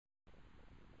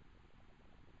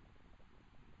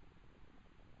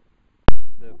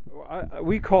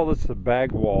We call this the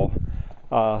bag wall.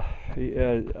 I'm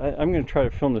going to try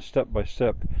to film this step by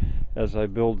step as I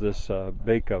build this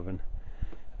bake oven.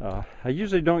 I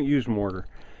usually don't use mortar,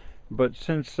 but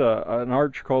since an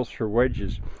arch calls for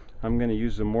wedges, I'm going to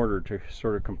use the mortar to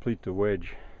sort of complete the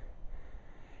wedge.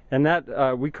 And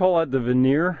that we call that the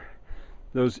veneer,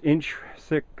 those inch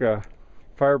thick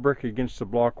fire brick against the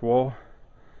block wall.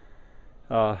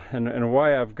 And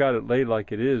why I've got it laid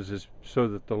like it is so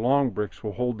that the long bricks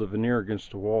will hold the veneer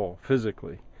against the wall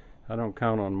physically. I don't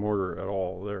count on mortar at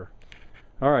all there.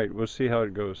 All right, we'll see how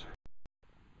it goes.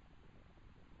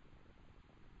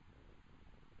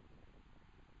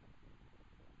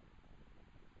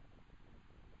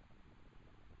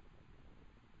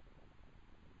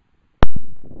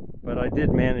 But I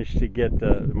did manage to get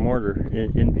the mortar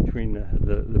in between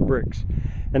the bricks.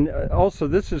 And also,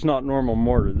 this is not normal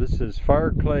mortar. This is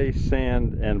fire clay,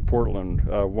 sand, and Portland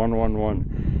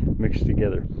 111 mixed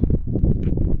together.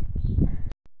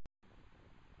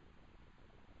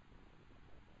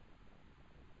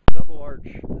 Double arch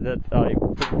that I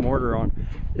put mortar on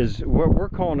is what we're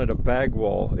calling it a bag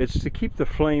wall. It's to keep the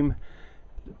flame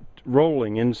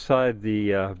rolling inside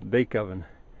the bake oven.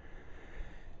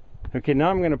 Okay, now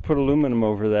I'm going to put aluminum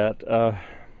over that.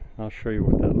 I'll show you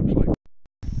what that looks like.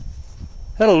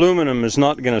 That aluminum is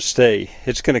not going to stay.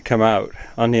 It's going to come out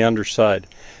on the underside,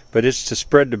 but it's to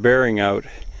spread the bearing out.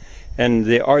 And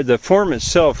the form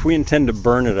itself, we intend to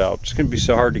burn it out. It's going to be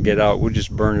so hard to get out, we'll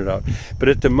just burn it out. But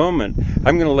at the moment,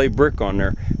 I'm going to lay brick on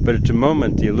there, but at the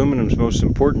moment, the aluminum's most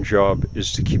important job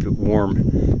is to keep it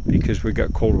warm, because we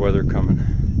got cold weather coming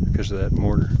because of that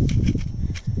mortar.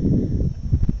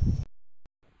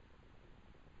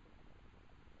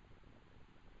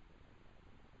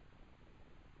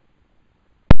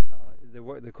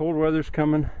 The cold weather's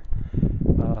coming.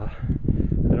 I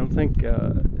don't think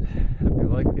I'd be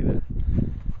likely to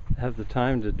have the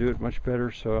time to do it much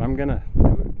better, so I'm gonna do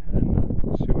it and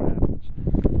we'll see what happens.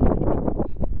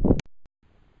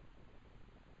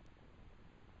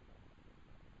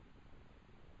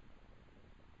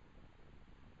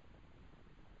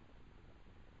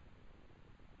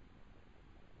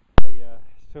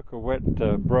 I took a wet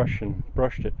brush and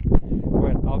brushed it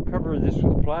wet. I'll cover this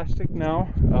with plastic now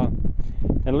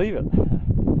and leave it,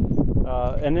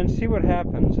 and then see what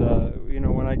happens. You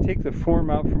know, when I take the form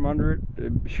out from under it,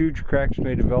 huge cracks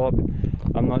may develop.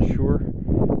 I'm not sure.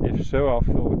 If so, I'll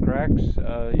fill the cracks.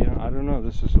 You know, I don't know.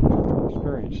 This is a learning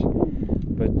experience,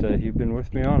 but you've been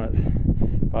with me on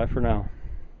it. Bye for now.